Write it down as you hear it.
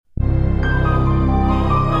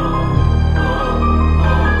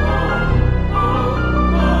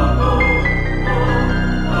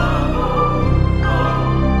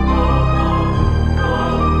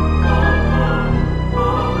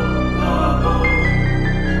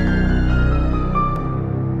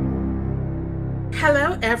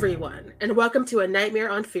everyone, and welcome to A Nightmare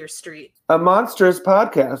on Fear Street, a monstrous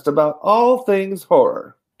podcast about all things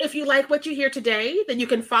horror. If you like what you hear today, then you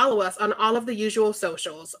can follow us on all of the usual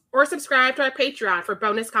socials or subscribe to our Patreon for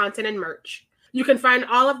bonus content and merch. You can find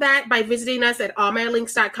all of that by visiting us at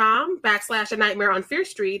allmylinks.com/A Nightmare on Fear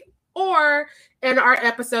Street or in our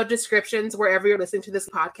episode descriptions wherever you're listening to this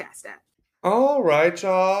podcast at. All right,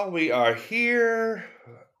 y'all. We are here.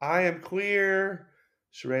 I am queer.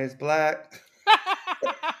 Sheree is black.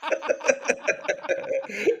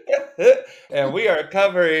 And we are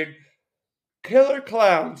covering Killer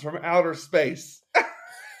Klowns from Outer Space.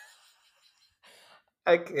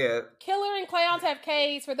 I can't. Killer and clowns have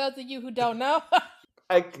K's, for those of you who don't know.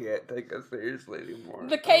 I can't take us seriously anymore.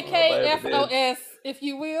 The KKFOS, if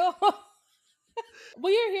you will.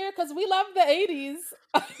 We are here because we love the 80s.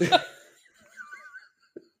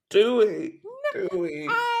 Do we?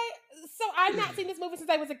 So I've not seen this movie since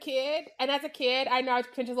I was a kid. And as a kid, I know I was a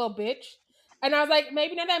pretentious little bitch. And I was like,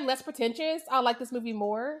 maybe now that I'm less pretentious, I'll like this movie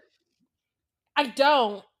more. I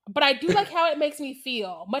don't. But I do like how it makes me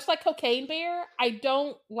feel. Much like Cocaine Bear, I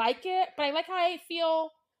don't like it, but I like how I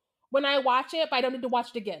feel when I watch it, but I don't need to watch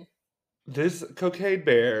it again. This Cocaine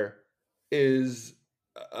Bear is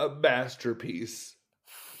a masterpiece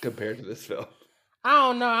compared to this film. I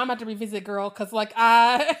don't know. I'm about to revisit, girl, because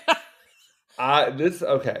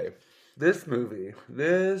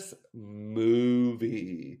This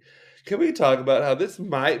movie. Can we talk about how this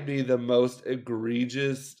might be the most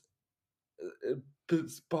egregious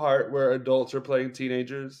part where adults are playing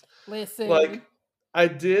teenagers? Listen, like I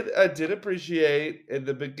did appreciate in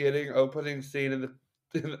the beginning opening scene in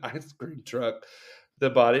the ice cream truck the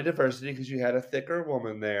body diversity because you had a thicker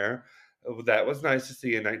woman there. That was nice to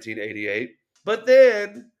see in 1988. But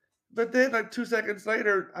then like 2 seconds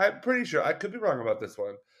later, I'm pretty sure, I could be wrong about this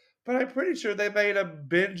one, but I'm pretty sure they made a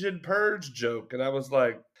binge and purge joke, and I was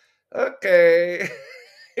like, okay,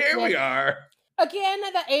 here we are. Again,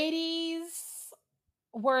 the 80s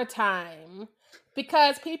were a time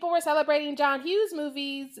because people were celebrating John Hughes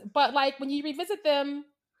movies, but like when you revisit them,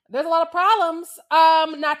 there's a lot of problems.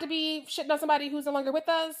 Not to be shitting on somebody who's no longer with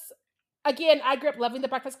us. Again, I grew up loving The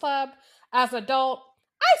Breakfast Club. As an adult,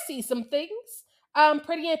 I see some things. We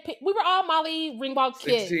were all Molly Ringwald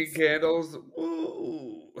kids. 16 Candles.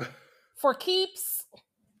 Ooh. For keeps.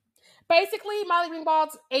 Basically, Molly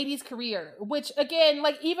Ringwald's 80s career, which again,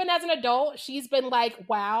 like even as an adult, she's been like,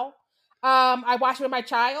 wow. I watched it with my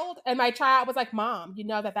child, and my child was like, Mom, you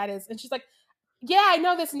know that is. And she's like, yeah, I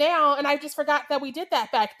know this now, and I just forgot that we did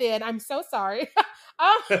that back then. I'm so sorry.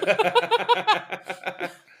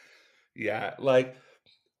 Yeah, like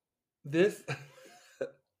this,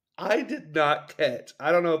 I did not catch.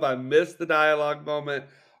 I don't know if I missed the dialogue moment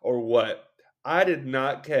or what. I did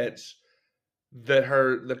not catch that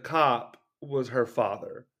the cop was her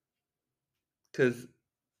father. Because,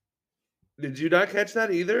 did you not catch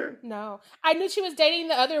that either? No. I knew she was dating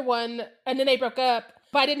the other one, and then they broke up,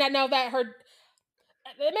 but I did not know that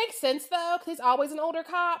it makes sense, though, because he's always an older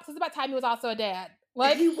cop, so it's about time he was also a dad.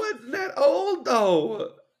 Like, he wasn't that old,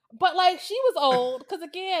 though. But, like, she was old, because,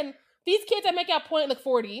 again, these kids that make out point look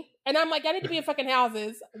 40, and I'm like, I need to be in fucking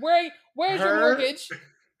houses. Where's your mortgage?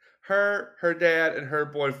 Her dad and her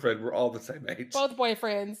boyfriend were all the same age. Both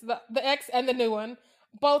boyfriends, the ex and the new one.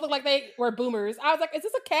 Both look like they were boomers. I was like, is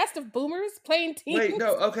this a cast of boomers playing teens?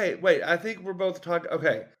 Wait, I think we're both talking,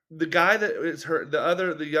 okay. The guy that is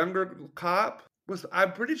the younger cop,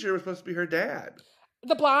 I'm pretty sure it was supposed to be her dad.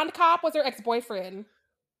 The blonde cop was her ex-boyfriend.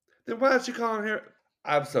 Then why is she calling her?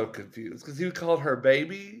 I'm so confused because he called her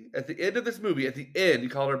baby at the end of this movie. At the end, he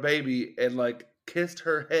called her baby and like kissed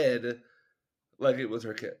her head like it was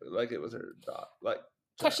her kid, like it was her dog, like.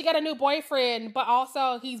 Because she got a new boyfriend, but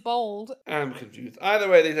also he's bold. I'm confused. Either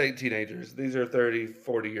way, these ain't teenagers. These are 30,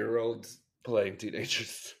 40-year-olds playing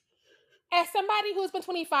teenagers. As somebody who's been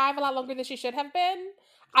 25 a lot longer than she should have been,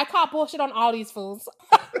 I call bullshit on all these fools.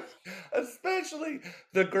 Especially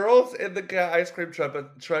the girls in the ice cream truck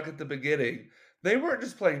at the beginning. They weren't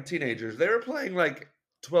just playing teenagers. They were playing like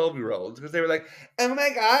 12-year-olds because they were like, "Oh my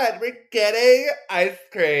God, we're getting ice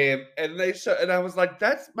cream," and and I was like,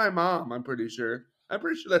 "That's my mom." I'm pretty sure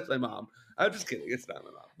that's my mom. I'm just kidding. It's not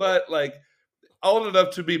my mom, but like old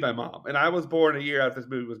enough to be my mom. And I was born a year after this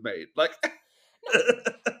movie was made. Like,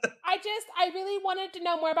 I really wanted to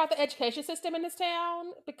know more about the education system in this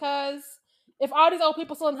town because if all these old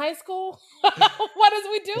people still in high school, what is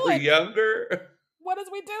we doing? We're younger. What is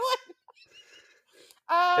we doing?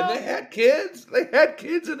 And they had kids. They had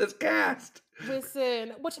kids in this cast.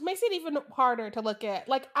 Listen, which makes it even harder to look at.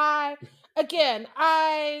 Like, I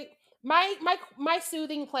My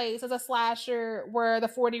soothing place is a slasher where the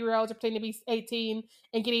 40-year-olds are pretending to be 18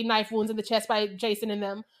 and getting knife wounds in the chest by Jason and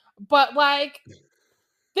them. But like,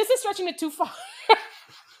 this is stretching it too far.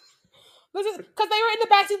 This is because they were in the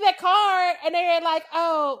backseat of that car and they were like,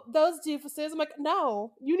 "Oh, those doofuses." I'm like,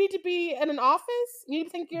 "No, you need to be in an office. You need to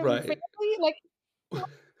think of your Right. family." Like,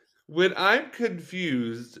 When I'm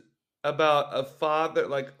confused about a father,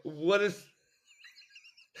 like what is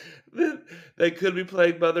they could be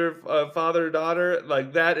playing father, daughter.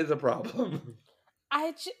 Like that is a problem.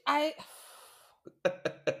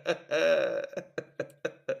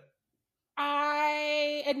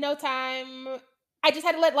 I at no time. I just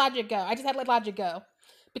had to let logic go. I just had to let logic go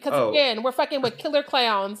because Oh, again, we're fucking with killer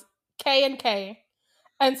clowns, K and K,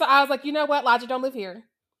 and so I was like, you know what, logic don't live here.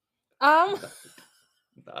 Um,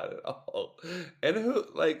 not at all. And who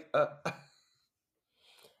like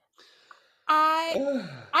I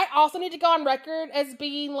I also need to go on record as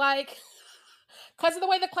being like, because of the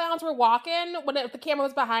way the clowns were walking when the camera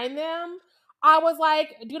was behind them. I was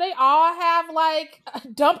like, do they all have like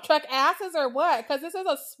dump truck asses or what? Because this is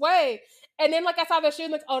a sway. And then like I saw their shoes,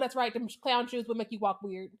 like, oh, that's right, the clown shoes would make you walk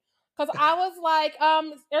weird. Because I was like,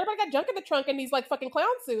 everybody got junk in the trunk in these like fucking clown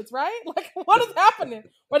suits, right? Like, what is happening?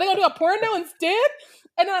 Were they gonna do a porno instead?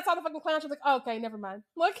 And then I saw the fucking clown shoes, like, oh, okay, never mind.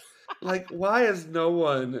 like why is no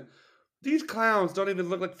one these clowns don't even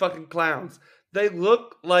look like fucking clowns. They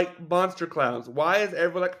look like monster clowns. Why is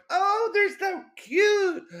everyone like, oh, they're so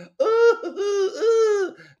cute? Ooh, ooh,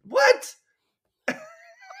 ooh. What?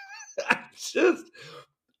 I just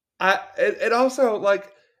and also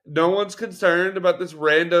like no one's concerned about this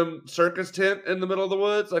random circus tent in the middle of the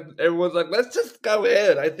woods. Like everyone's like, let's just go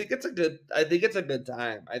in. I think it's a good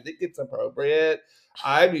time. I think it's appropriate.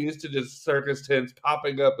 I'm used to just circus tents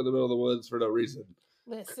popping up in the middle of the woods for no reason.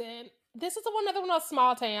 Listen, this is another one of those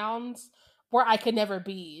small towns where I could never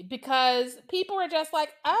be because people were just like,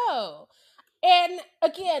 oh. And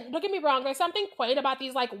again, don't get me wrong, there's something quaint about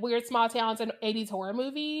these like weird small towns and 80s horror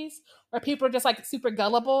movies where people are just like super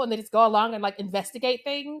gullible and they just go along and like investigate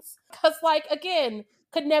things. Cause like again,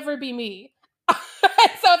 could never be me.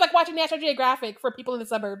 So it's like watching National Geographic for people in the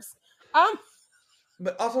suburbs. Um,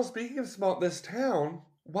 But also speaking of this town,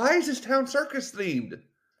 why is this town circus themed?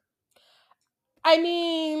 I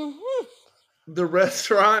mean, The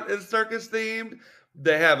restaurant is circus themed.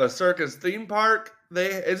 They have a circus theme park.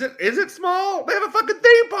 Is it small? They have a fucking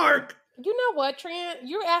theme park. you know what, Trent?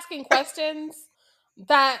 You're asking questions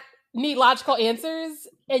that need logical answers,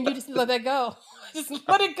 and you just let that go. Just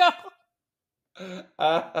let it go.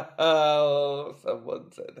 Oh,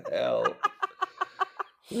 someone said help.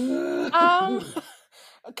 Um,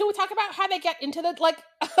 can we talk about how they get into the like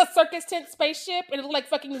a circus tent spaceship and like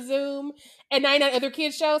fucking Zoom and 99 other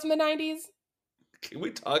kids shows from the 90s? Can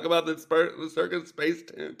we talk about the circus space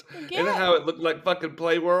tent and Yeah. how it looked like fucking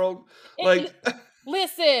Play World? Like,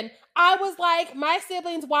 Listen, I was like, my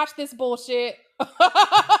siblings watch this bullshit.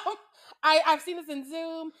 I've seen this in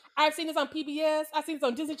Zoom. I've seen this on PBS. I've seen this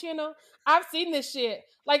on Disney Channel. I've seen this shit.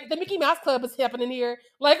 Like the Mickey Mouse Club is happening here.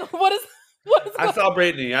 Like what is I saw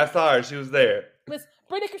Brittany. I saw her. She was there. Listen,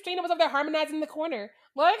 Brittany Christina was over there harmonizing in the corner.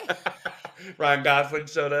 Like Ryan Gosling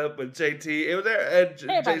showed up with JT. It was there, and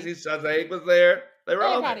Everybody. JC Chazelle was there. They were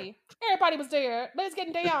all there. Everybody was there. They was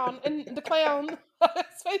getting down in the clown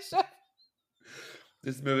spaceship.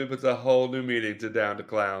 This movie puts a whole new meaning to Down to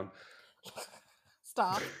Clown.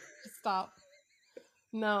 Stop. Just stop.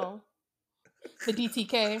 No. The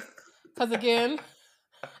DTK. Because again,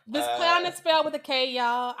 this clown is spelled with a K,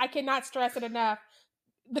 y'all. I cannot stress it enough.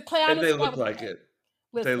 The clown And is they spelled look with like a K. it.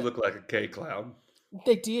 Listen, They look like a K clown.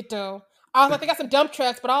 they did though. I was like, they got some dump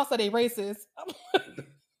trucks, but also they racist.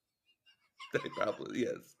 They probably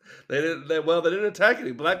yes. They didn't attack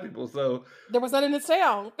any black people, so There was none in this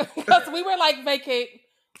town. Because we were like, vacate.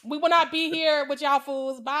 We will not be here with y'all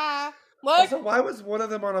fools. Bye. Like, also, why was one of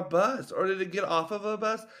them on a bus, or did it get off of a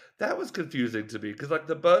bus? That was confusing to me because like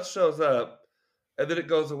the bus shows up and then it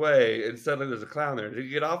goes away, and suddenly there's a clown there. Did it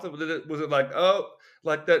get off? Was it like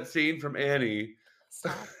like that scene from Annie?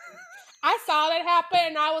 stop. I saw that happen,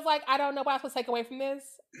 and I was like, I don't know what I'm supposed to take away from this,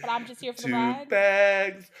 but I'm just here for the 2 ride.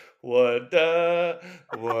 bags, 1 duh,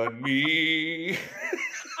 1 me.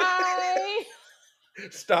 I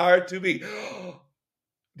Star to be. Do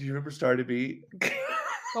you remember Star to be?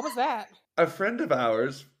 What was that? A friend of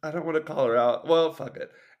ours, I don't want to call her out. Well, fuck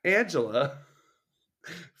it. Angela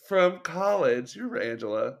from college. You remember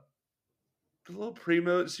Angela? The little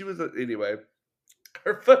primo. She was anyway.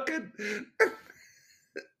 Her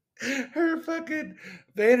fucking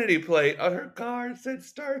vanity plate on her car said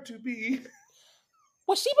Star to be.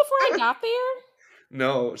 Was she before I got there?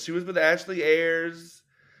 No, she was with Ashley Ayers.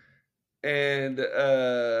 And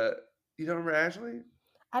you don't remember Ashley?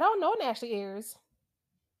 I don't know when Ashley airs.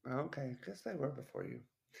 Okay, I guess they were before you.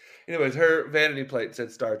 Anyways, her vanity plate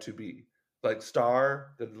said star to be. Like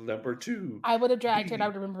star, the number 2. I would have dragged her and I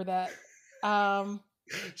B. would remember that.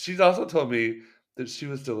 She's also told me that she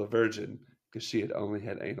was still a virgin because she had only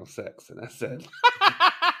had anal sex. And I said,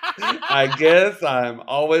 I guess I'm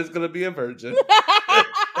always going to be a virgin.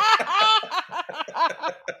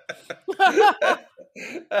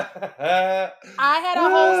 I had a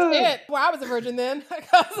whole stint where I was a virgin then.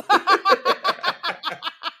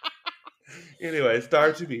 Anyway,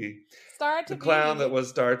 star to be. Star to The be. clown that was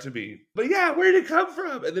star to be. But yeah, where did it come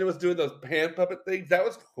from? And then it was doing those hand puppet things. That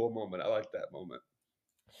was a cool moment. I like that moment.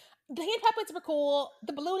 The hand puppets were cool.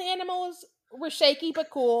 The balloon animals were shaky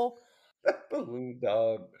but cool. Balloon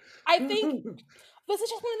dog. I think this is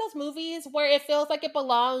just one of those movies where it feels like it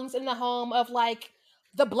belongs in the home of like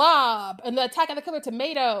The Blob and The Attack of the Killer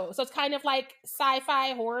Tomato. So it's kind of like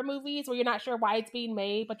sci-fi horror movies where you're not sure why it's being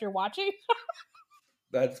made, but you're watching.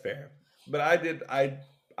 That's fair. But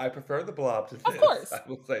I prefer the Blob to this. Of course. I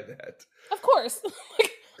will say that. Of course.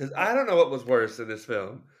 Because I don't know what was worse in this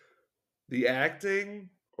film. The acting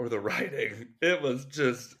or the writing. It was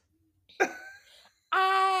just...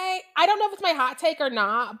 I don't know if it's my hot take or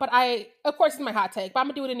not, but of course it's my hot take, but I'm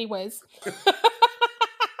gonna do it anyways.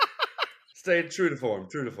 Stay true to form,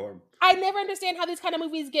 true to form. I never understand how these kind of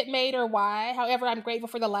movies get made or why. However, I'm grateful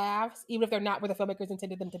for the laughs, even if they're not where the filmmakers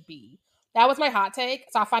intended them to be. That was my hot take,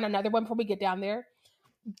 so I'll find another one before we get down there.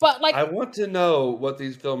 But like, I want to know what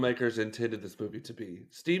these filmmakers intended this movie to be.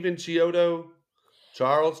 Stephen Chiodo,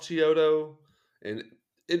 Charles Chiodo, and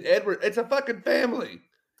Edward. It's a fucking family.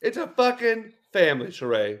 It's a fucking family,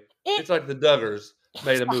 Sheree. It's like the Duggars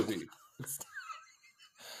made a movie.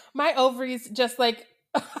 My ovaries just like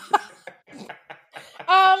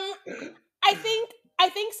I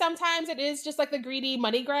think sometimes it is just like the greedy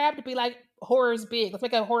money grab to be like, horror's big. Let's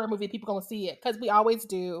make a horror movie. People gonna see it because we always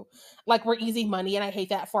do. Like we're easy money, and I hate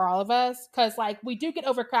that for all of us because like we do get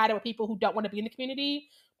overcrowded with people who don't want to be in the community,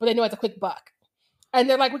 but they know it's a quick buck. And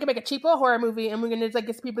they're like, we can make a cheaper horror movie, and we're gonna just like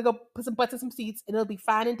get some people to go put some butts in some seats, and it'll be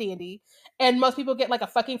fine and dandy. And most people get like a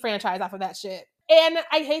fucking franchise off of that shit. And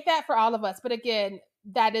I hate that for all of us. But again,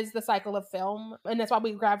 that is the cycle of film, and that's why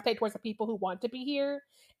we gravitate towards the people who want to be here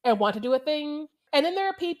and want to do a thing. And then there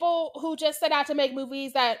are people who just set out to make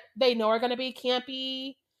movies that they know are going to be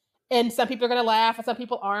campy, and some people are going to laugh, and some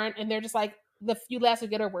people aren't, and they're just like, the few laughs we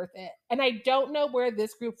get are worth it. And I don't know where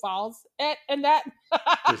this group falls at in that.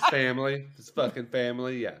 This family, this fucking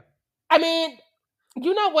family, yeah. I mean,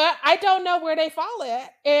 you know what? I don't know where they fall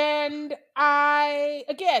at. And I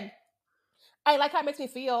like how it makes me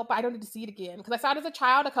feel, but I don't need to see it again. Because I saw it as a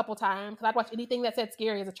child a couple times. Because I'd watch anything that said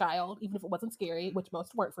scary as a child, even if it wasn't scary, which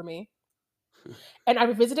most weren't for me. And I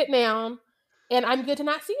revisit it now, and I'm good to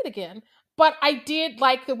not see it again. But I did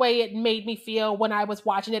like the way it made me feel when I was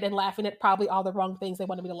watching it and laughing at probably all the wrong things they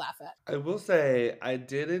wanted me to laugh at. I will say, I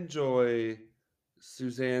did enjoy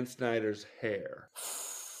Suzanne Snyder's hair.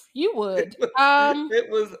 You would. It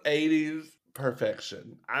was 80s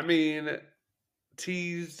perfection. I mean,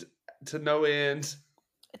 teased to no end.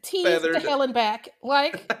 Teased to hell and back.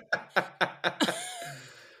 Like...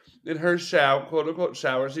 In her shower, quote unquote,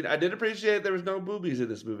 shower scene. I did appreciate there was no boobies in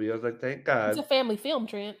this movie. I was like, thank God. It's a family film,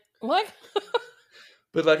 Trent. What?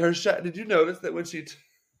 But like her shot, did you notice that when she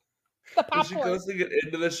goes to get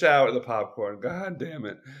into the shower, the popcorn, God damn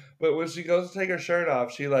it. But when she goes to take her shirt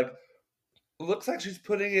off, she like looks like she's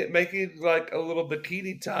making like a little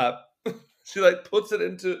bikini top. She like puts it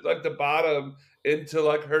into like the bottom into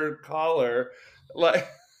like her collar, like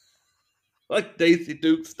Daisy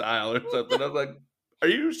Duke style or something. I was like, are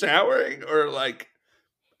you showering or like,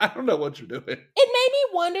 I don't know what you're doing. It made me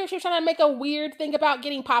wonder if she was trying to make a weird thing about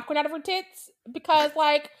getting popcorn out of her tits, because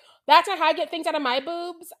like that's not how I get things out of my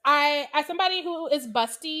boobs. As somebody who is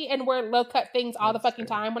busty and wear low cut things all the fucking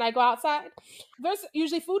time when I go outside, there's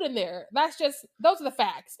usually food in there. Those are the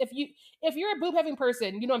facts. If you're a boob having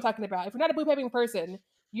person, you know what I'm talking about. If you're not a boob having person,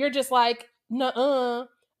 you're just like, nuh-uh.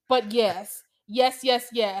 But yes.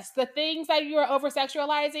 The things that you are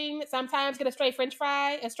over-sexualizing sometimes get a stray french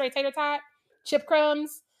fry, a stray tater tot, chip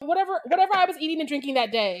crumbs, whatever I was eating and drinking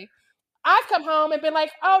that day. I've come home and been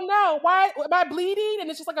like, oh no, why am I bleeding? And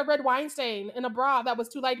it's just like a red wine stain in a bra that was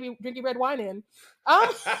too light to be drinking red wine in.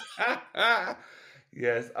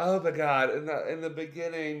 Yes. Oh my God. In the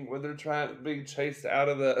beginning when they're being chased out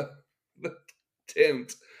of the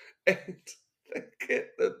tent and they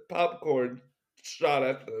get the popcorn shot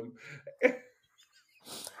at them.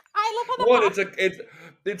 I love how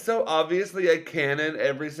it's so obviously a cannon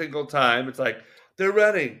every single time. It's like they're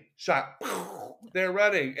running, shot, They're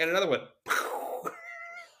running. And another one.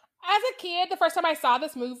 As a kid, the first time I saw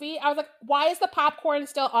this movie, I was like, why is the popcorn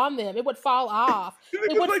still on them? It would fall off.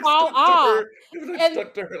 It It was would like fall stuck to off. her. It was like And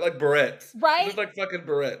stuck to her like barrettes. It right? was like fucking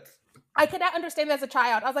barrettes. I could not understand it as a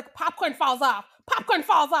child. I was like, popcorn falls off. Popcorn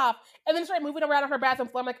falls off. And then started moving around on her bathroom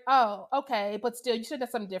floor. I'm like, oh, okay. But still, you should have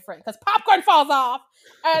done something different because popcorn falls off.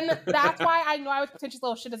 And that's why I know I was potentially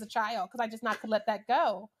little shit as a child because I just not could let that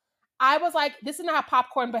go. I was like, this is not how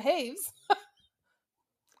popcorn behaves.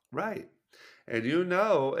 Right. And you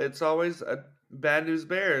know, it's always a bad news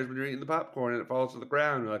bears when you're eating the popcorn and it falls to the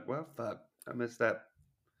ground. You're like, well, fuck, I missed that.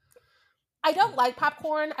 I don't like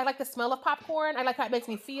popcorn. I like the smell of popcorn. I like how it makes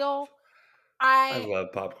me feel. I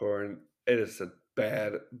love popcorn. It is a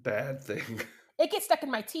bad, bad thing. It gets stuck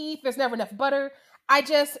in my teeth. There's never enough butter.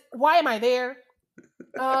 Why am I there?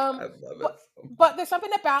 I love it. But there's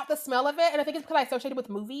something about the smell of it, and I think it's because I associate it with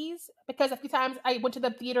movies. Because a few times I went to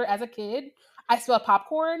the theater as a kid, I smelled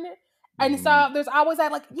popcorn, and so there's always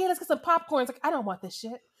that like, yeah, let's get some popcorn. It's like I don't want this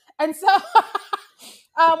shit, and so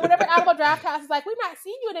whenever Alamo Draft House is like, we've not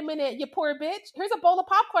seen you in a minute, you poor bitch. Here's a bowl of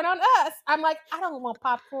popcorn on us. I'm like, I don't want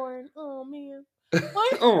popcorn. Oh man.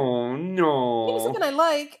 Oh Maybe no. something I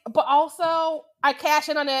like, but also I cash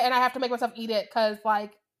in on it and I have to make myself eat it because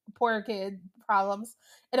like poor kid problems.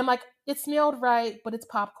 And I'm like, it smelled right, but it's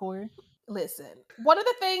popcorn. Listen, one of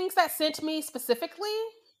the things that sent me specifically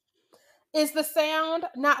is the sound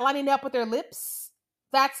not lining up with their lips.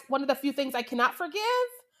 That's one of the few things I cannot forgive.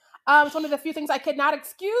 It's one of the few things I cannot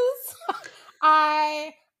excuse.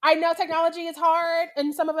 I know technology is hard,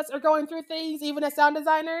 and some of us are going through things, even as sound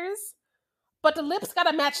designers. But the lips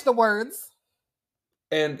gotta match the words.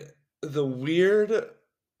 And the weird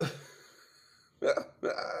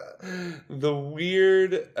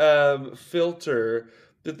filter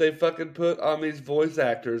that they fucking put on these voice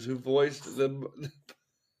actors who voiced the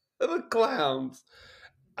clowns.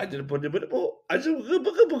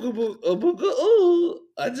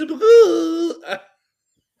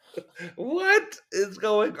 What is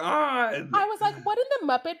going on? I was like, what in the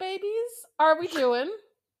Muppet Babies are we doing?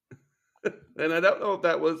 And I don't know if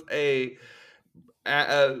that was a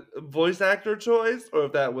voice actor choice or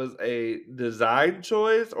if that was a design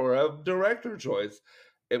choice or a director choice.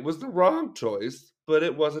 It was the wrong choice, but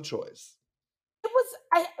it was a choice.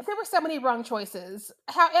 There were so many wrong choices.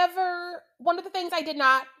 However, one of the things I did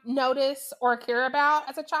not notice or care about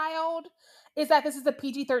as a child is that this is a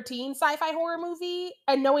PG-13 sci-fi horror movie,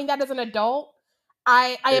 and knowing that as an adult,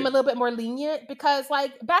 I am a little bit more lenient because,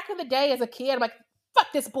 like, back in the day as a kid, I'm like,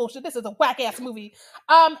 fuck this bullshit. This is a whack ass movie.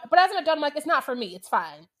 But as an adult, I'm like, it's not for me. It's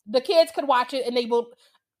fine. The kids could watch it, and it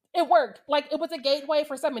worked. Like, it was a gateway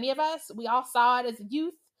for so many of us. We all saw it as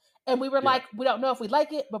youth, and we were like, we don't know if we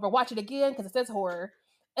like it, but we'll watch it again because it says horror.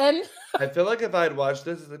 And I feel like if I'd watched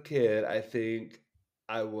this as a kid, I think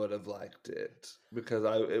I would have liked it because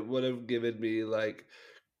it would have given me like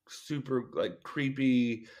super like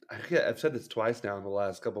creepy. I've said this twice now in the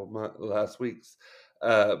last couple of last weeks,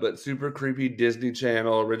 but super creepy Disney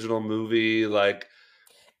Channel original movie. Like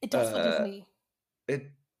it does feel Disney.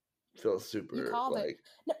 It feels super like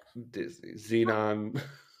no. Disney. Xenon.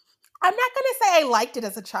 I'm not gonna say I liked it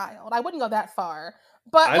as a child. I wouldn't go that far.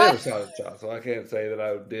 But I never saw it as a child, so I can't say that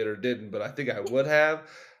I did or didn't, but I think I would have.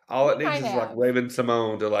 All it needs is like Raven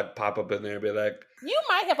Simone to like pop up in there and be like, you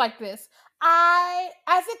might have liked this.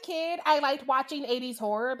 As a kid, I liked watching 80s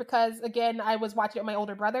horror because again, I was watching it with my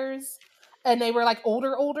older brothers and they were like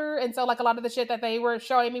older. And so like a lot of the shit that they were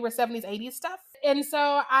showing me were 70s, 80s stuff. And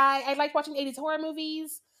so I liked watching 80s horror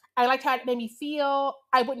movies. I liked how it made me feel.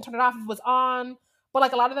 I wouldn't turn it off if it was on. But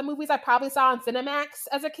like a lot of the movies I probably saw on Cinemax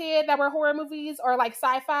as a kid that were horror movies or like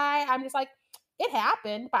sci-fi, I'm just like, it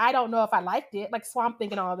happened, but I don't know if I liked it. Like Swamp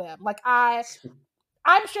Thing and all of them. Like I'm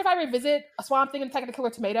sure if I revisit a Swamp Thing and Attack of the Killer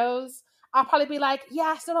Tomatoes, I'll probably be like,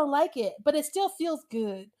 yeah, I still don't like it, but it still feels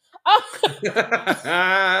good.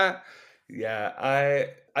 Yeah,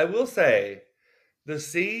 I will say the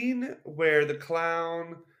scene where the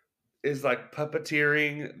clown is like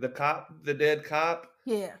puppeteering the dead cop.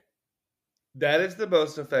 Yeah. That is the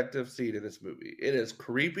most effective scene in this movie. It is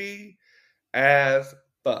creepy as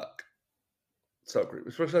fuck. So creepy.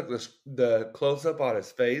 Especially like the close up on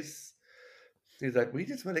his face. He's like, we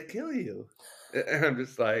just want to kill you. And I'm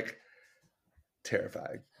just like,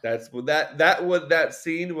 terrifying. That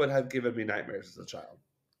scene would have given me nightmares as a child.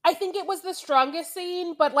 I think it was the strongest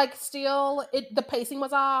scene, but like still the pacing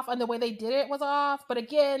was off and the way they did it was off. But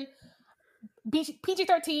again,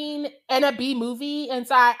 PG-13 and a B movie, and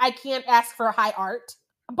so I can't ask for high art.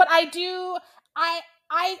 But I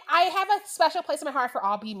I have a special place in my heart for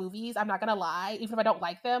all B movies. I'm not gonna lie, even if I don't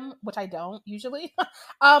like them, which I don't usually.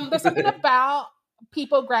 There's something about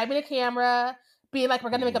people grabbing a camera, being like, "We're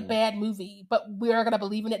gonna make a Mhm. bad movie, but we're gonna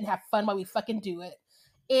believe in it and have fun while we fucking do it."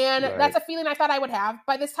 And that's Right. a feeling I thought I would have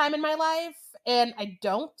by this time in my life, and I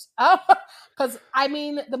don't. Because I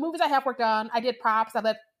mean, the movies I have worked on, I did props.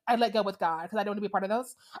 I let go with God because I don't want to be a part of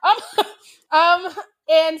those. Um, um,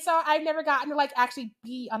 and so I've never gotten to like actually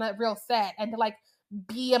be on a real set and to like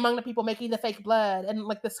be among the people making the fake blood and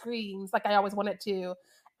like the screams like I always wanted to.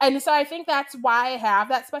 And so I think that's why I have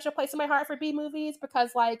that special place in my heart for B movies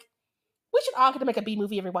because like we should all get to make a B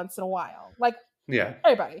movie every once in a while. Like Yeah.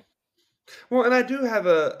 everybody. Well, and I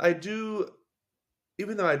do,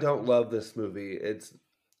 even though I don't love this movie,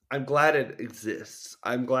 I'm glad it exists.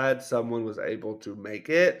 I'm glad someone was able to make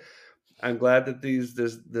it. I'm glad that the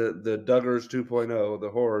Duggars 2.0, the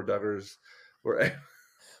horror Duggars, were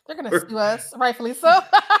They're gonna were, sue us, rightfully so.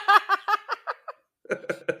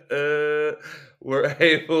 were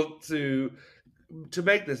able to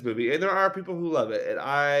make this movie. And there are people who love it, and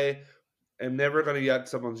I am never going to yuck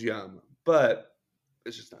someone's yum, but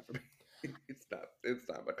it's just not for me. It's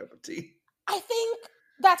not my cup of tea. I think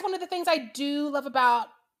that's one of the things I do love about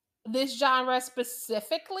this genre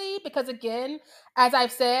specifically because again, as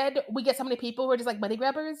I've said, we get so many people who are just like money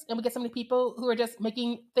grabbers and we get so many people who are just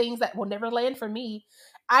making things that will never land for me.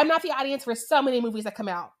 I'm not the audience for so many movies that come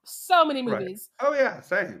out. So many Right. movies. Oh yeah,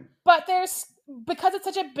 same. But there's because it's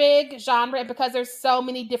such a big genre and because there's so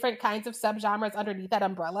many different kinds of subgenres underneath that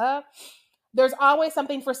umbrella, there's always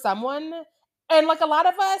something for someone. And like a lot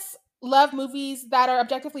of us love movies that are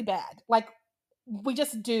objectively bad. Like we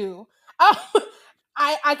just do. Um,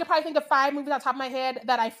 I could probably think of 5 movies on top of my head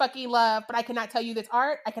that I fucking love, but I cannot tell you this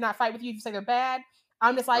art. I cannot fight with you if you say they're bad.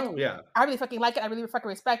 I'm just like, Oh yeah. I really fucking like it. I really fucking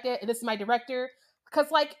respect it. And this is my director. Because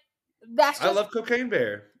like that's I just love Cocaine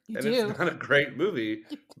Bear, you and it's do. not a great movie,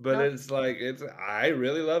 but No. I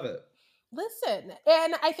really love it. Listen,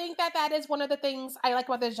 and I think that that is one of the things I like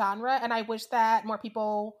about this genre, and I wish that more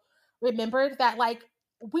people remembered that like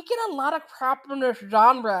we get a lot of crap in this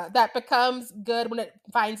genre that becomes good when it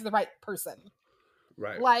finds the right person.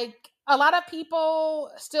 Right. Like a lot of people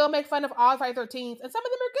still make fun of all Friday 13th, and some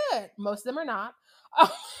of them are good. Most of them are not.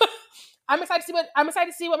 I'm excited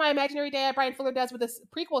to see what my imaginary dad Brian Fuller does with this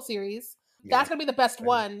prequel series. Yeah. That's gonna be the best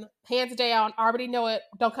one, hands down. I already know it.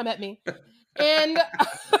 Don't come at me. And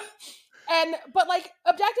and but like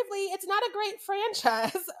objectively, it's not a great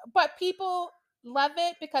franchise, but people love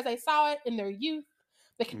it because they saw it in their youth.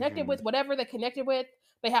 They connected Mhm. with whatever they connected with.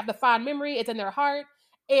 They have the fond memory. It's in their heart.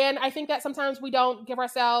 And I think that sometimes we don't give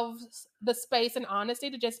ourselves the space and honesty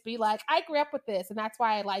to just be like, I grew up with this and that's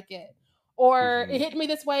why I like it. Or it Mhm. hit me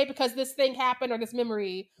this way because this thing happened or this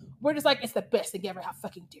memory. We're just like, it's the best thing ever. How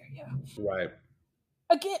fucking dare you? Right.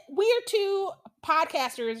 Again, we are two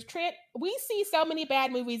podcasters. Trent, we see so many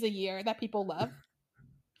bad movies a year that people love.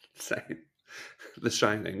 Same. The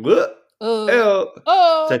Shining. Ew.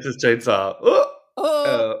 Oh, Texas Chainsaw. oh.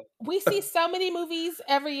 Ew. We see so many movies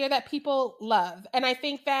every year that people love, and I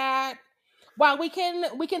think that while we can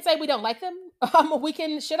say we don't like them, we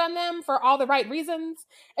can shit on them for all the right reasons.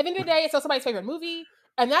 At the end of the day, it's still somebody's favorite movie,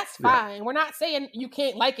 and that's Yeah. fine. We're not saying you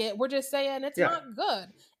can't like it. We're just saying it's Yeah. not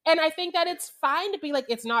good. And I think that it's fine to be like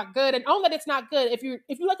it's not good and own that it's not good. If you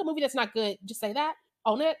like a movie that's not good, just say that,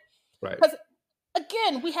 own it. Right. Because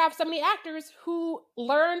again, we have so many actors who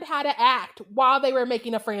learned how to act while they were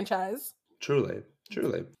making a franchise. Truly.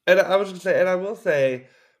 Truly. And I was gonna say, and I will say,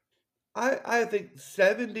 I think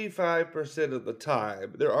 75% of the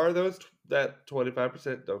time, there are that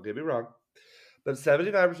 25%, don't get me wrong, but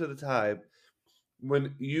 75% of the time,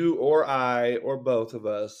 when you or I or both of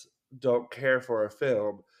us don't care for a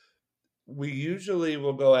film, we usually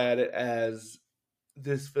will go at it as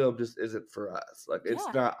this film just isn't for us. Like it's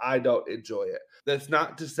Yeah. not I don't enjoy it. That's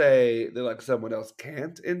not to say that like someone else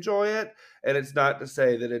can't enjoy it, and it's not to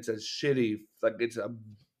say that it's a shitty like it's a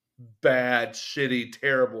bad, shitty,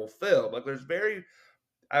 terrible film. Like there's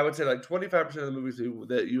I would say like 25% of the movies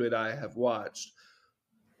that you and I have watched,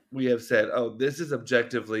 we have said, "Oh, this is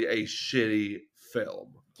objectively a shitty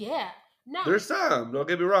film." Yeah. No. There's some, don't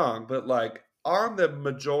get me wrong, but like on the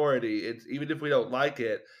majority, it's even if we don't like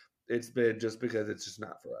it, it's been just because it's just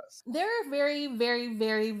not for us. There are very, very,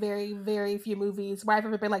 very, very, very few movies where I've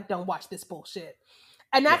ever been like, don't watch this bullshit.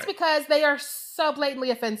 And that's Right. because they are so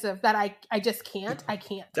blatantly offensive that I just can't. I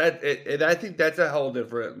can't. And I think that's a whole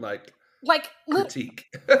different like Like critique.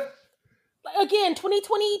 again,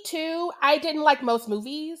 2022, I didn't like most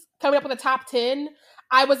movies. Coming up with a top 10,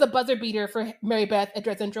 I was a buzzer beater for Mary Beth at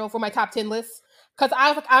Dread Central for my top 10 list. Because I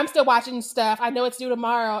was like, I'm still watching stuff. I know it's due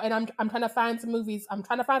tomorrow, and I'm trying to find some movies. I'm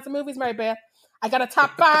trying to find some movies, Mary Beth. I got a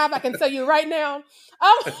top 5 I can tell you right now.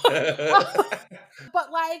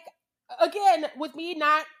 But like, again, with me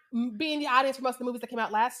not being the audience for most of the movies that came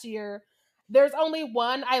out last year, there's only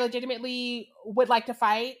one I legitimately would like to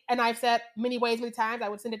fight, and I've said many ways, many times, I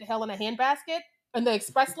would send it to hell in a handbasket in the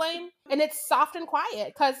express lane, and it's Soft and Quiet.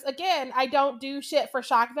 Because again, I don't do shit for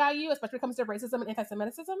shock value, especially when it comes to racism and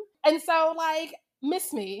anti-Semitism. And so, like,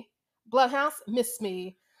 miss me, Blumhouse, miss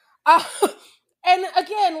me. And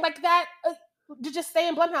again, like that. To just stay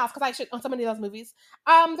in Blumhouse because I should on so many of those movies.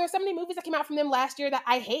 There's so many movies that came out from them last year that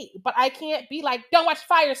I hate, but I can't be like, don't watch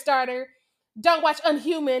Firestarter, don't watch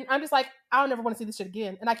Unhuman. I'm just like, I don't ever want to see this shit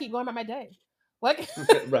again, and I keep going about my day. Like,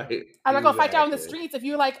 right? I'm not gonna fight y'all in the streets if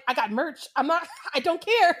you're like, I got merch. I'm not. I don't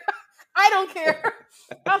care. I don't care.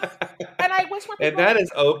 And I wish more people. And that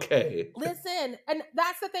is okay. Listen, and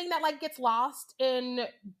that's the thing that like gets lost in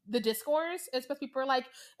the discourse. Is because people are like,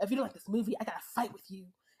 if you don't like this movie, I gotta fight with you.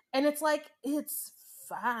 And it's like, it's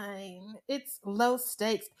fine. It's low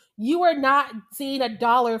stakes. You are not seeing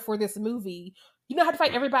 $1 for this movie. You don't have to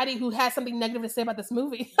fight everybody who has something negative to say about this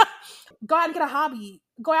movie. Go out and get a hobby.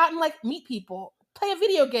 Go out and like meet people. Play a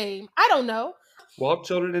video game. I don't know. Walk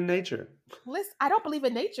children in nature. Listen, I don't believe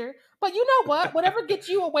in nature, but you know what? Whatever gets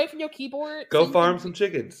you away from your keyboard. Go farm some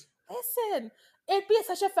chickens. Listen, it'd be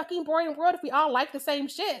such a fucking boring world if we all liked the same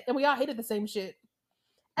shit and we all hated the same shit.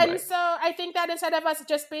 And so I think that instead of us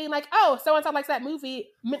just being like, oh, so-and-so likes that movie,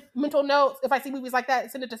 mental notes, if I see movies like that,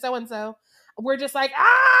 send it to so-and-so, we're just like,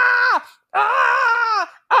 and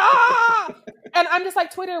I'm just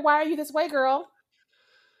like, Twitter, why are you this way, girl?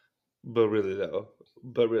 But really though,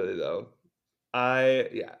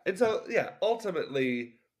 and so,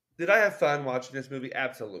 ultimately, did I have fun watching this movie?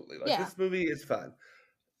 Absolutely. Like, this movie is fun.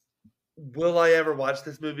 Will I ever watch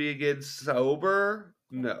this movie again sober?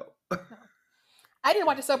 No. I didn't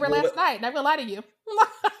watch it sober last night, not gonna lie to you.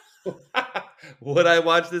 Would I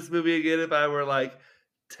watch this movie again if I were like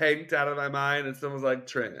tanked out of my mind and someone was like,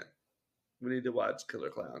 Trent, we need to watch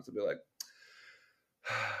Killer Klowns? I'd be like,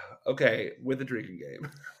 okay, with a drinking game.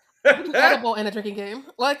 Edible and a drinking game.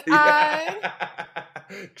 Like,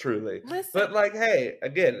 truly. Listen. But like, hey,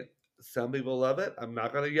 again, some people love it. I'm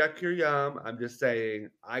not gonna yuck your yum. I'm just saying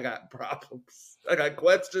I got problems. I got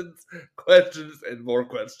questions, and more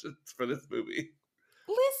questions for this movie.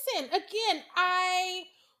 Listen, again, a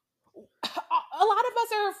lot of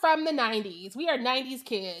us are from the 90s. We are 90s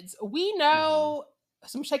kids. We know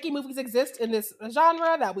some shaky movies exist in this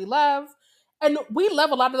genre that we love. And we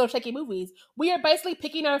love a lot of those shaky movies. We are basically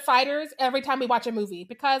picking our fighters every time we watch a movie.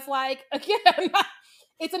 Because, like, again,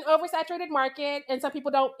 it's an oversaturated market. And some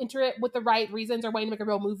people don't enter it with the right reasons or way to make a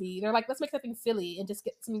real movie. They're like, let's make something silly and just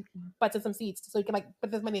get some butts and some seats so you can, like,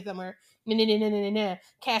 put this money somewhere. Nah.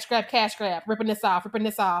 Cash grab. Ripping this off.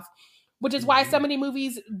 Which is why so many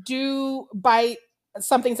movies do bite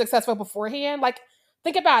something successful beforehand. Like,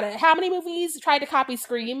 think about it. How many movies tried to copy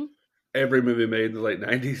Scream? Every movie made in the late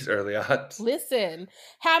 90s, early aughts. Listen,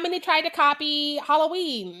 how many tried to copy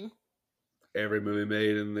Halloween? Every movie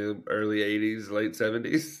made in the early 80s, late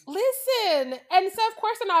 70s. Listen, and so of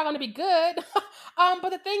course they're not going to be good. But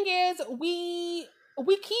the thing is, we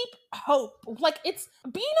keep hope. Like, it's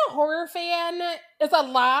being a horror fan is a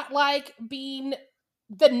lot like being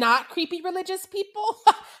the not creepy religious people.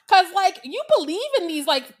 Because, like, you believe in these,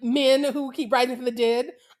 like, men who keep rising from the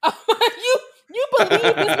dead. You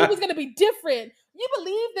believe this movie's going to be different. You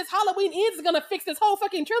believe this Halloween Ends is going to fix this whole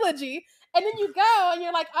fucking trilogy. And then you go and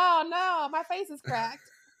you're like, oh no, my face is cracked.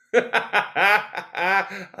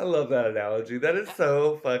 I love that analogy. That is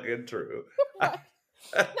so fucking true. I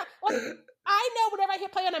know whenever I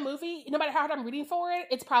hit play on a movie, no matter how hard I'm reading for it,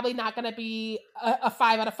 it's probably not going to be a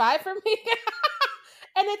 5 out of 5 for me.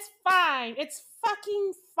 And it's fine. It's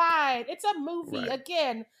fucking fine. It's a movie. Right.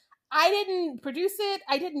 Again, I didn't produce it.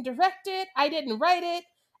 I didn't direct it. I didn't write it.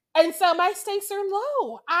 And so my stakes are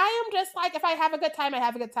low. I am just like, if I have a good time, I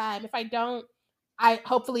have a good time. If I don't,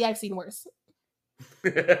 hopefully I've seen worse.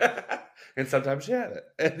 And sometimes you have it.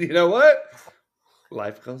 And you know what?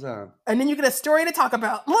 Life goes on. And then you get a story to talk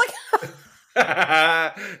about.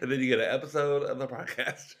 And then you get an episode of the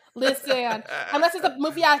podcast. Listen, unless it's a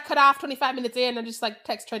movie I cut off 25 minutes in and just like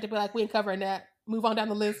text Trent to be like, we ain't covering that. Move on down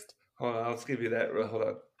the list. Hold on, I'll give you that. Hold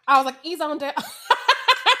on. I was like, ease on down.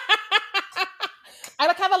 I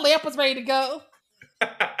like how the lamp was ready to go.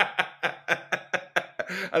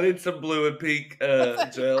 I need some blue and pink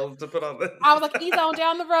gels to put on this. I was like, ease on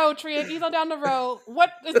down the road, Trent. Ease on down the road. What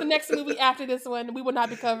is the next movie after this one we will not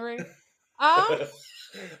be covering? I'm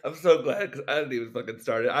so glad because I didn't even fucking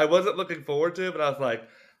start it. I wasn't looking forward to it, but I was like,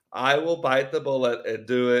 I will bite the bullet and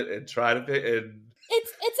do it and try to pick. And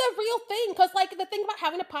It's a real thing, because like the thing about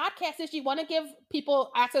having a podcast is you want to give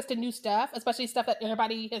people access to new stuff, especially stuff that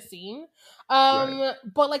everybody has seen. Right.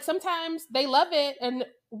 But like sometimes they love it and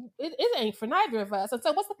it ain't for neither of us. And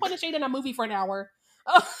so what's the point of shading a movie for an hour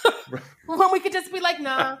when we could just be like,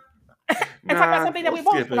 nah, and talk about something that we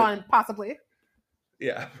won't put on, possibly.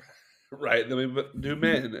 Yeah, right. Then we do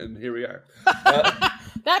Men, and here we are.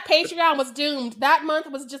 That Patreon was doomed. That month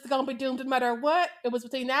was just going to be doomed no matter what. It was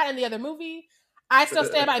between that and the other movie. I still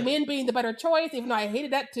stand by Men being the better choice, even though I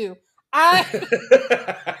hated that too.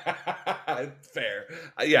 Fair.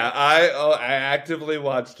 Yeah, I actively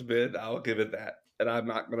watched Men. I'll give it that. And I'm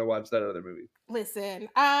not going to watch that other movie. Listen,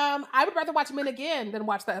 I would rather watch Men again than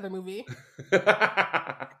watch the other movie.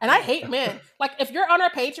 And I hate Men. Like, if you're on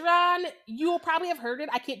our Patreon, you'll probably have heard it.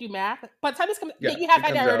 I can't do math. But time is coming. Yeah, you have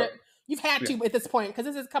had to heard it. You've had to at this point, because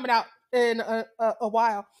this is coming out in a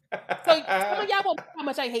while. So some of y'all will know how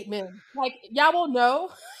much I hate Men. Like, y'all will know.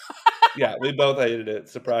 Yeah, we both hated it.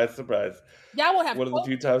 Surprise, surprise. Y'all will have one of the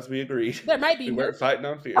few times we agreed. There might be. We weren't fighting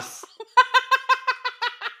on fierce.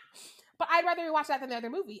 But I'd rather watch that than the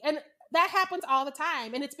other movie. And that happens all the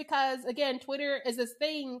time. And it's because, again, Twitter is this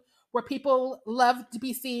thing where people love to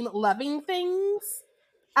be seen loving things,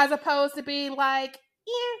 as opposed to being like,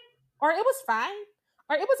 yeah, or it was fine,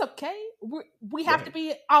 or it was okay. We have to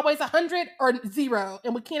be always 100 or 0,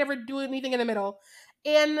 and we can't ever do anything in the middle.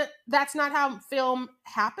 And that's not how film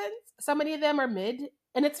happens. So many of them are mid,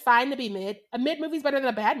 and it's fine to be mid. A mid movie is better than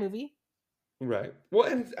a bad movie. Right. Well,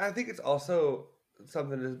 and I think it's also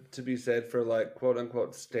something to be said for, like, quote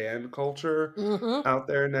unquote stan culture out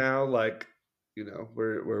there now. Like, you know,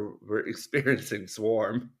 we're experiencing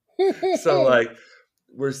Swarm. So like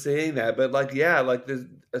we're seeing that. But like, yeah, like this,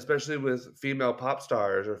 especially with female pop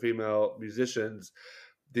stars or female musicians,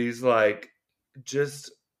 these like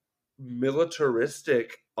just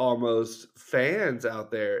militaristic almost fans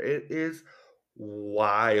out there. It is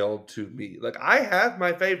wild to me. Like, I have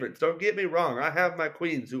my favorites, don't get me wrong. I have my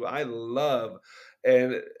queens who I love,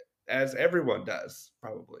 and as everyone does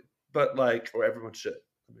probably, but like, or everyone should,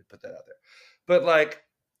 let me put that out there. But like,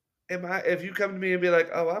 if you come to me and be like,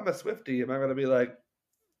 oh, I'm a Swiftie, am I gonna be like,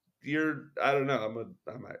 I don't know,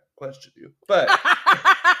 I might question you, but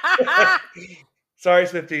sorry,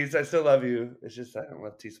 Swifties, I still love you. It's just I don't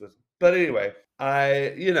love T-Swizzle. But anyway,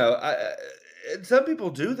 some people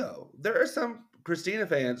do, though. There are some Christina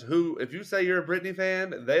fans who, if you say you're a Britney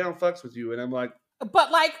fan, they don't fucks with you. And I'm like...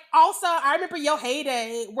 But, like, also, I remember your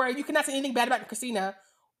heyday where you could not say anything bad about Christina,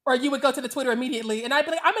 or you would go to the Twitter immediately, and I'd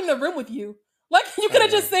be like, I'm in the room with you. Like, you could have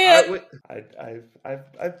just said...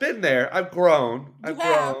 I've been there. I've grown. I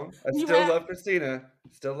still love Christina.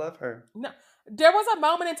 Still love her. No. There was a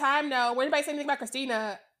moment in time, though, where anybody said anything about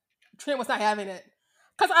Christina, Trent was not having it.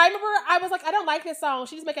 Because I remember I was like, I don't like this song.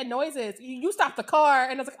 She's making noises. You stopped the car,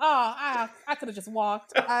 and I was like, oh, I could have just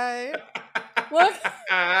walked. Look.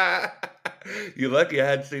 You lucky I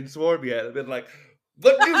hadn't seen Swarm yet. I've been like,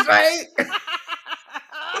 what you say?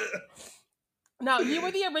 No, you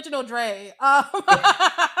were the original Dre.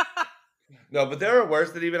 No, but there are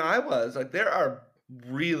worse than even I was. Like, there are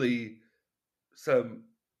really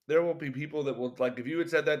there will be people that will, like, if you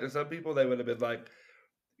had said that to some people, they would have been like,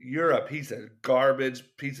 you're a piece of garbage,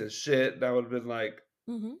 piece of shit. And I would have been like,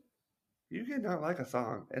 you can not like a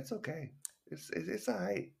song. It's okay. It's all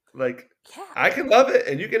right. Like, yeah. I can love it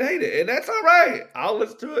and you can hate it, and that's all right. I'll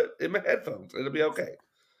listen to it in my headphones. It'll be okay.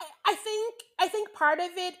 I think part of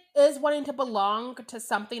it is wanting to belong to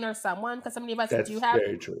something or someone, because so many of us do have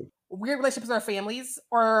very true. Weird relationships with our families,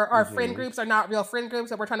 or our friend groups are not real friend groups,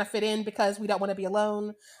 that we're trying to fit in because we don't want to be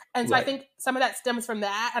alone. And so I think some of that stems from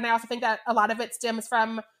that. And I also think that a lot of it stems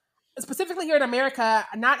from, specifically here in America,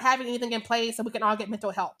 not having anything in place so we can all get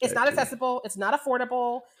mental health. It's not accessible. It's not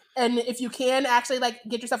affordable. And if you can actually like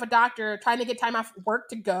get yourself a doctor, trying to get time off work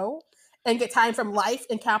to go and get time from life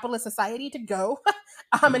in capitalist society to go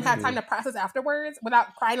and have time to process afterwards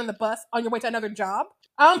without crying on the bus on your way to another job.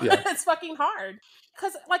 It's fucking hard.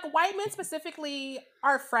 Because like white men specifically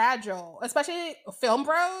are fragile, especially film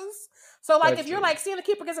bros. So like if you're like seeing the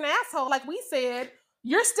keeper gets an asshole, like we said,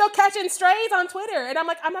 you're still catching strays on Twitter. And I'm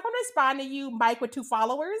like, I'm not going to respond to you, Mike, with 2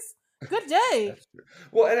 followers. Good day. That's true.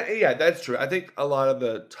 Well, and yeah, that's true. I think a lot of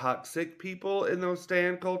the toxic people in those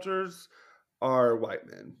stan cultures are white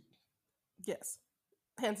men. Yes.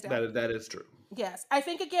 Hands down. That is true. Yes. I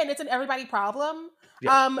think, again, it's an everybody problem.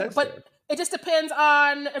 Yeah, but fair. It just depends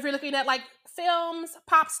on if you're looking at like films,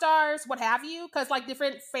 pop stars, what have you, because like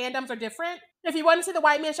different fandoms are different. If you want to see the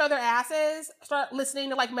white men show their asses, start listening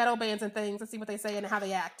to like metal bands and things and see what they say and how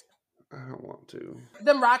they act. I don't want to.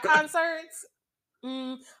 Them rock concerts,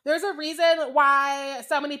 There's a reason why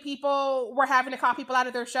so many people were having to call people out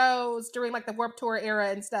of their shows during like the Warped Tour era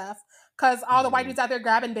and stuff, because all the white dudes out there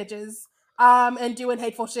grabbing bitches, and doing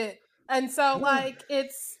hateful shit, and so like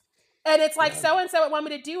it's like so and so want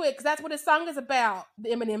me to do it because that's what his song is about. The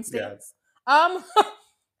Eminem stance.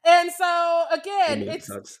 And so again, Eminem it's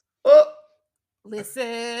sucks. Oh,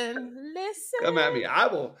 listen. come at me. I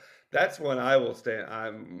will. That's when I will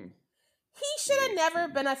stand. He should have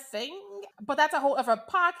never been a thing, but that's a whole other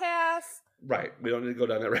podcast. Right. We don't need to go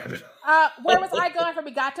down that rabbit hole. Where was I going from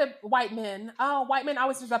we got to white men? Oh, white men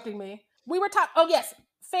always disrupting me. We were talking, oh yes,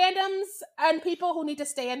 fandoms and people who need to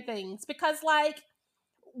stand things, because like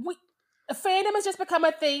fandom has just become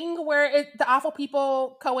a thing where the awful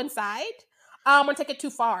people coincide or take it too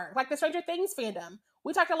far. Like the Stranger Things fandom.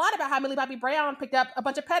 We talked a lot about how Millie Bobby Brown picked up a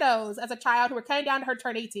bunch of pedos as a child who were counting down to her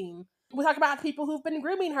turn 18. We talk about people who've been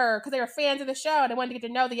grooming her because they were fans of the show and they wanted to get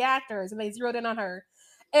to know the actors and they zeroed in on her.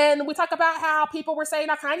 And we talk about how people were saying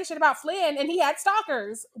all kinds of shit about Flynn and he had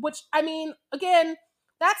stalkers, which, I mean, again,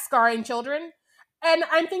 that's scarring children. And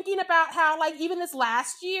I'm thinking about how, like, even this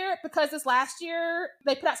last year, because this last year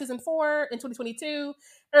they put out season 4 in 2022,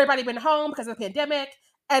 everybody been home because of the pandemic,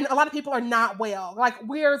 and a lot of people are not well. Like,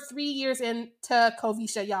 we're 3 years into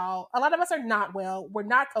COVID, y'all. A lot of us are not well. We're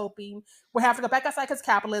not coping. We have to go back outside because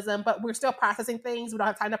Capitalism, but we're still processing things. We don't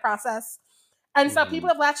have time to process. And so people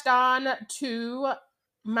have latched on to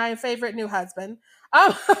my favorite new husband,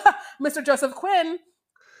 Mr. Joseph Quinn.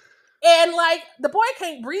 And like the boy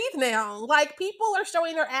can't breathe now. Like people are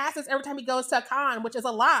showing their asses every time he goes to a con, which is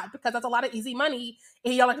a lot because that's a lot of easy money.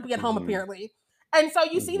 And he don't like to be at home apparently. And so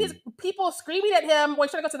you see these people screaming at him when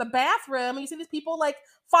he's trying to go to the bathroom. And you see these people like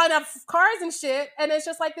falling out of cars and shit. And it's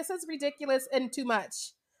just like, this is ridiculous and too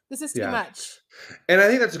much. This is too much. And I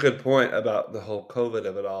think that's a good point about the whole COVID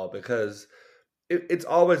of it all, because it's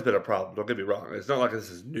always been a problem. Don't get me wrong. It's not like this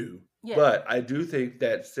is new. Yeah. But I do think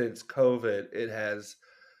that since COVID, it has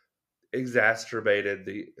masturbated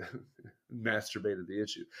the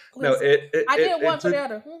issue. Listen, I did one for the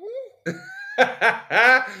other.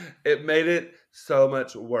 It made it so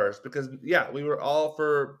much worse because we were all,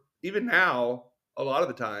 for even now a lot of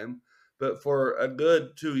the time, but for a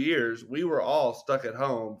good 2 years we were all stuck at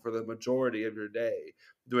home for the majority of your day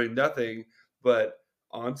doing nothing but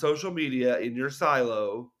on social media in your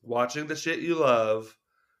silo, watching the shit you love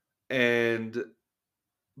and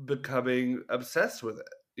becoming obsessed with it,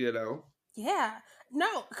 you know? Yeah.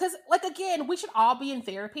 No, because like again, we should all be in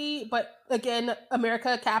therapy, but again,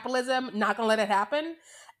 America, capitalism, not gonna let it happen.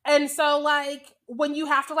 And so like when you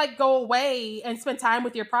have to like go away and spend time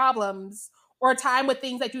with your problems or time with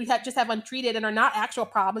things that you just have untreated and are not actual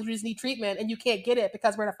problems, you just need treatment and you can't get it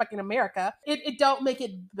because we're in a fucking America, it don't make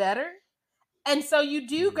it better. And so you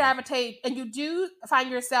do gravitate and you do find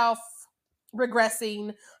yourself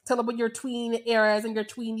regressing to your tween eras and your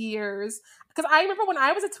tween years. Because I remember when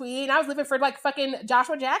I was a tween, I was living for like fucking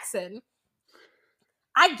Joshua Jackson.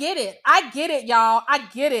 I get it, y'all. I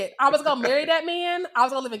get it. I was gonna marry that man. I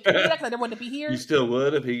was gonna live in Canada because I didn't want to be here. You still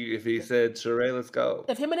would if he said, "Sheree, let's go."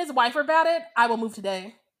 If him and his wife are about it, I will move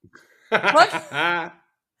today. Look,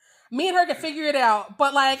 me and her can figure it out.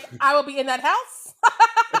 But like, I will be in that house.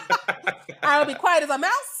 I will be quiet as a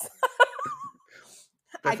mouse.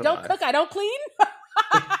 I don't cook. I don't clean.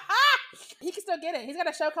 He can still get it. He's got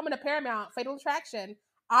a show coming to Paramount, Fatal Attraction.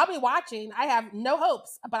 I'll be watching. I have no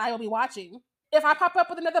hopes, but I will be watching. If I pop up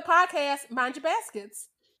with another podcast, mind your baskets.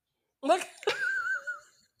 Look.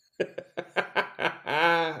 The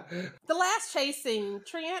last chase scene,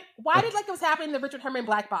 Trent. Why did like it was happening in the Richard Herman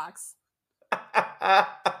Black Box? I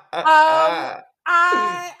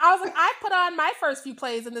was like, I put on my first few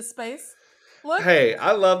plays in this space. Look. Hey,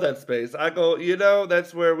 I love that space. I go,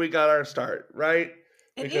 that's where we got our start, right?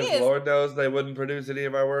 Because Lord knows they wouldn't produce any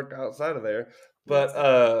of our work outside of there. But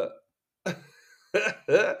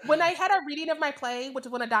when I had a reading of my play, which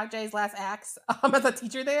is one of Doc J's last acts, as a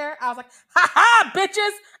teacher there, I was like, "Ha ha,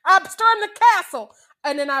 bitches! Storm the castle!"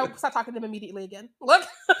 And then I stopped talking to them immediately again. Look.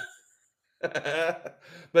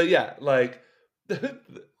 But yeah, like it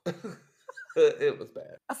was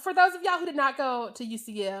bad. For those of y'all who did not go to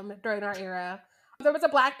UCM during our era, there was a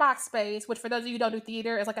black box space, which for those of you who don't do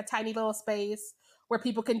theater is like a tiny little space where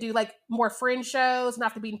people can do like more fringe shows,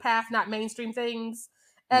 not the beaten path, not mainstream things.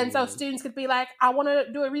 And so students could be like, I want to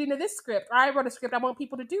do a reading of this script, or I wrote a script, I want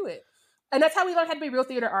people to do it. And that's how we learned how to be real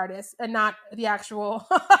theater artists and not the actual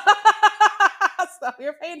stuff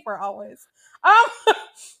you're paying for always.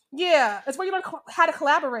 Yeah, it's where you learn how to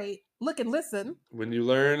collaborate, look and listen. When you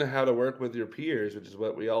learn how to work with your peers, which is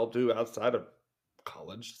what we all do outside of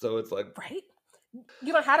college. So it's like, right?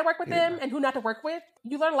 You learn how to work with them Yeah. and who not to work with.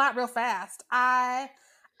 You learn a lot real fast. I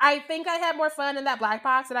think I had more fun in that black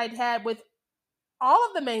box than I'd had with all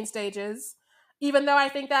of the main stages. Even though I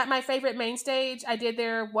think that my favorite main stage I did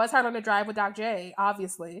there was Hard on the Drive with Doc J,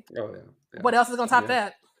 obviously. Oh yeah. Yeah. What else is gonna top Yeah.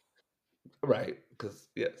 that? Right. Because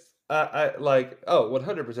yes. I like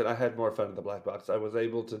 100%. I had more fun in the black box. I was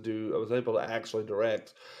able to actually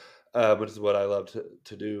direct, which is what I love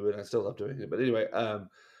to do, and I still love doing it. But anyway,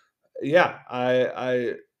 yeah,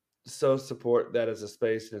 I so support that as a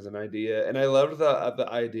space and as an idea, and I loved the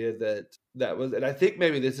idea that was, and I think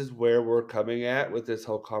maybe this is where we're coming at with this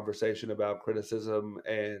whole conversation about criticism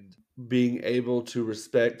and being able to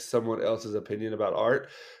respect someone else's opinion about art,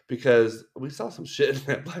 because we saw some shit in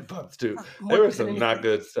that black box too. More There was than some not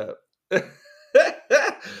anything. good stuff,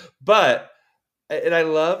 but and I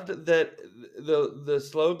loved that the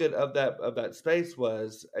slogan of that space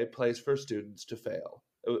was a place for students to fail.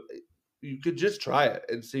 You could just try it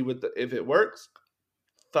and see if it works,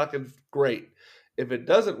 fucking great. If it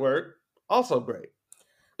doesn't work, also great.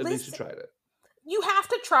 At least you Listen, tried it. you have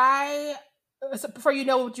to try before you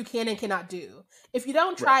know what you can and cannot do. If you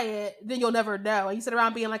don't Right. try it, then you'll never know. And you sit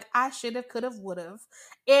around being like, I should have, could have, would have.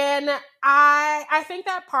 And I think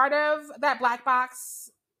that part of that black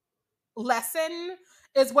box lesson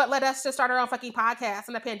is what led us to start our own fucking podcast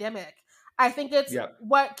in the pandemic. I think it's Yep.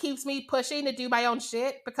 what keeps me pushing to do my own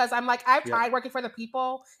shit because I'm like, I've Yep. tried working for the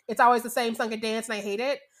people. It's always the same sunken dance and I hate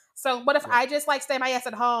it. So what if Yep. I just like stay my ass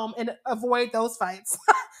at home and avoid those fights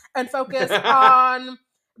and focus on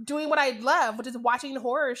doing what I love, which is watching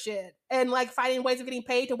horror shit and like finding ways of getting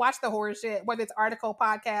paid to watch the horror shit, whether it's article,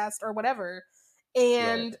 podcast, or whatever.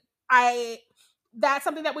 And Right. I that's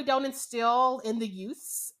something that we don't instill in the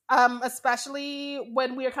youths, especially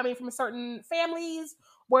when we are coming from certain families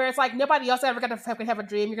where it's like nobody else ever got to fucking have a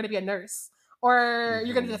dream. You're going to be a nurse, or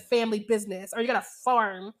you're going to do the family business, or you're going to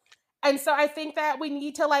farm. And so I think that we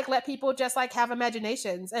need to like let people just like have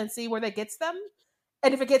imaginations and see where that gets them.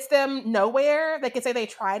 And if it gets them nowhere, they can say they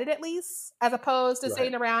tried it at least, as opposed to Right.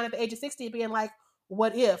 sitting around at the age of 60 being like,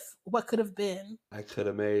 what if? What could have been? I could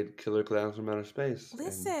have made Killer Clowns from Outer Space.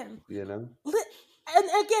 Listen. And And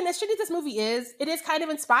again, as shitty as this movie is, it is kind of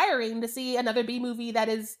inspiring to see another B movie that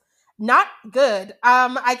is not good.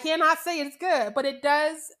 I cannot say it's good, but it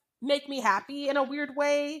does make me happy in a weird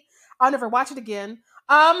way. I'll never watch it again.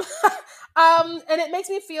 Um, and it makes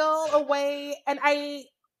me feel a way. And I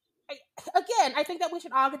think that we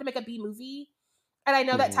should all get to make a B movie. And I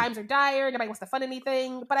know that times are dire, nobody wants to fund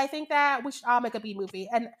anything, but I think that we should all make a B movie.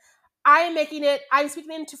 And I'm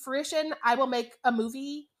speaking into fruition. I will make a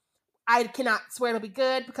movie. I cannot swear it'll be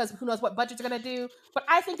good because who knows what budgets are going to do. But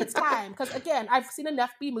I think it's time because, again, I've seen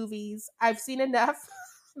enough B movies. I've seen enough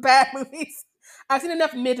bad movies. I've seen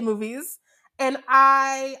enough mid movies. And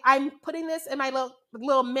I'm putting this in my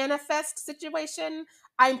little manifest situation.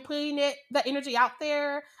 I'm putting the energy out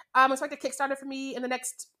there. Expect a Kickstarter for me in the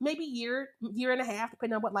next maybe year and a half,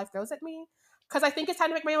 depending on what life throws at me. Because I think it's time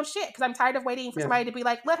to make my own shit. Because I'm tired of waiting for somebody to be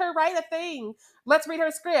like, let her write a thing. Let's read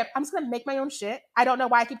her script. I'm just going to make my own shit. I don't know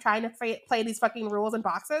why I keep trying to play these fucking rules and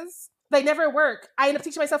boxes. They never work. I end up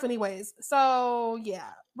teaching myself anyways. So, yeah,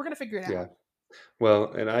 we're going to figure it out. Yeah.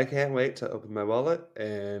 Well, and I can't wait to open my wallet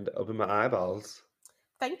and open my eyeballs.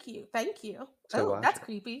 Thank you. So Oh, that's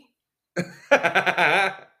creepy.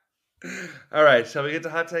 All right, shall we get to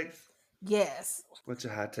hot takes? Yes. What's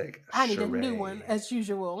your hot take? I need a new one, as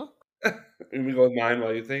usual. Let me go with mine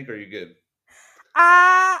while you think, or are you good?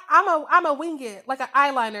 I'm a wing it, like an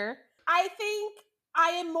eyeliner. I think I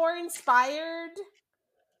am more inspired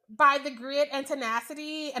by the grit and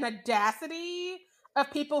tenacity and audacity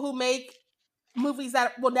of people who make movies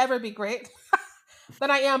that will never be great than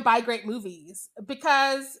I am by great movies.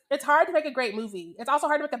 Because it's hard to make a great movie. It's also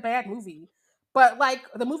hard to make a bad movie. But like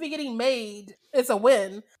the movie getting made is a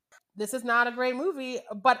win. This is not a great movie,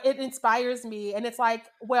 but it inspires me. And it's like,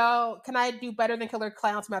 well, can I do better than Killer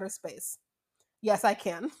Clowns from Outer Space? Yes, I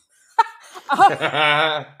can.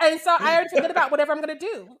 And so I already feel good about whatever I'm going to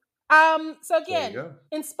do. So again,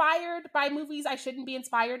 inspired by movies I shouldn't be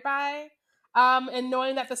inspired by, and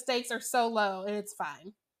knowing that the stakes are so low and it's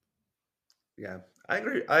fine. Yeah, I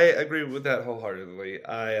agree. I agree with that wholeheartedly.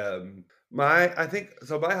 I think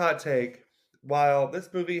so. My hot take: while this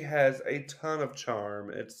movie has a ton of charm,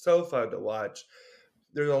 it's so fun to watch.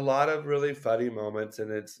 There's a lot of really funny moments,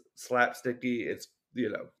 and it's slapsticky. It's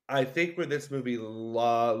I think where this movie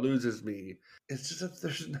loses me, it's just that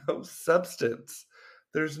there's no substance.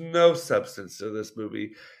 There's no substance to this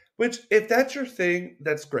movie. Which, if that's your thing,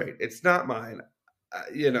 that's great. It's not mine.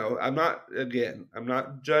 I'm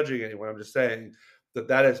not judging anyone. I'm just saying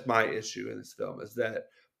that is my issue in this film, is that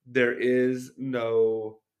there is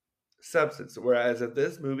no substance. Whereas if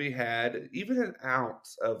this movie had even an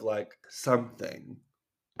ounce of like something,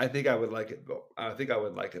 I think I would like it. I think I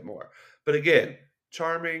would like it more. But again,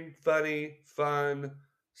 charming, funny, fun,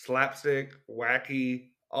 slapstick, wacky,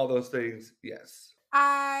 all those things. Yes.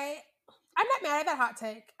 I'm not mad at that hot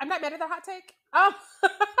take. I'm not mad at that hot take.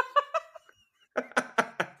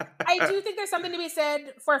 I do think there's something to be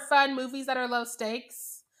said for fun movies that are low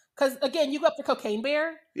stakes. Because again, you go up to Cocaine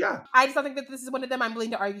Bear. Yeah. I just don't think that this is one of them I'm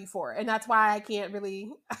willing to argue for, and that's why I can't really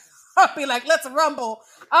be like, let's rumble.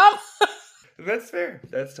 That's fair.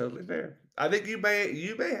 That's totally fair. I think you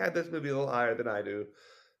may have this movie a little higher than I do.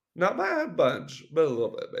 Not by a bunch, but a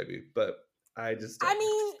little bit maybe. But I just don't I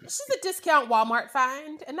mean, she's a discount Walmart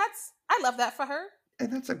find, and I love that for her.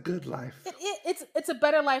 And that's a good life. It's a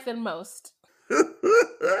better life than most.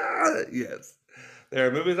 Yes. There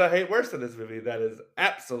are movies I hate worse than this movie. That is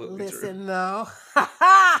absolutely true. Listen, though.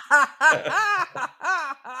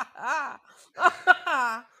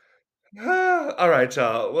 All right,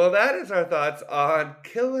 y'all. Well, that is our thoughts on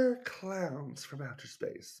Killer Clowns from Outer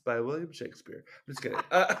Space by William Shakespeare. I'm just kidding.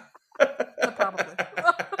 Probably.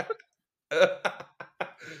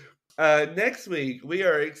 Next week, we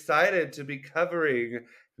are excited to be covering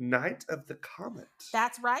Night of the Comet.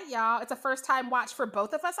 That's right, y'all. It's a first-time watch for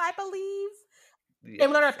both of us, I believe. Yes,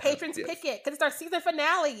 and let our patrons pick it because it's our season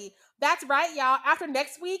finale. That's right, y'all. After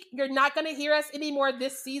next week, you're not going to hear us anymore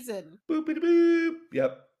this season. Boopity boop.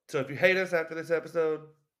 Yep. So if you hate us after this episode,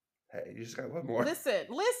 hey, you just got one more. Listen.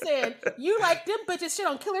 You like them bitches shit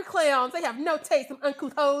on Killer Clowns. They have no taste, them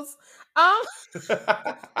uncouth hoes.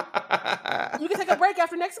 You can take a break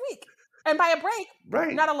after next week. And by a break,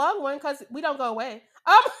 right, not a long one because we don't go away.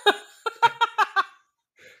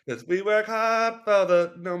 Because we work hard for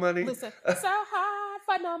the no money. Listen, so hard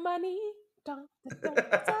for no money.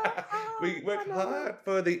 We work hard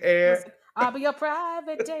for the air. Listen, I'll be a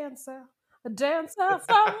private dancer. A dancer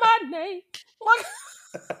for money.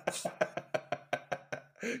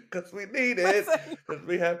 Because we need it. Because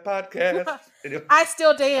we have podcasts. Anyway. I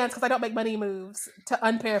still dance because I don't make money moves, to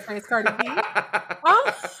unparaphrase Cardi B.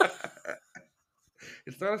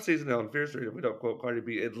 It's not a season on Fear Street if we don't quote Cardi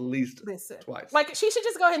B at least twice. Like, she should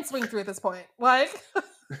just go ahead and swing through at this point. Like,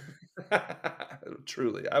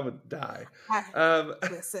 truly, I would die.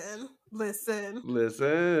 Listen.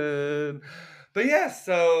 But yes,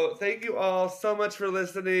 so thank you all so much for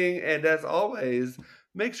listening. And as always,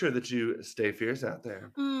 make sure that you stay fierce out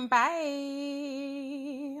there. Bye.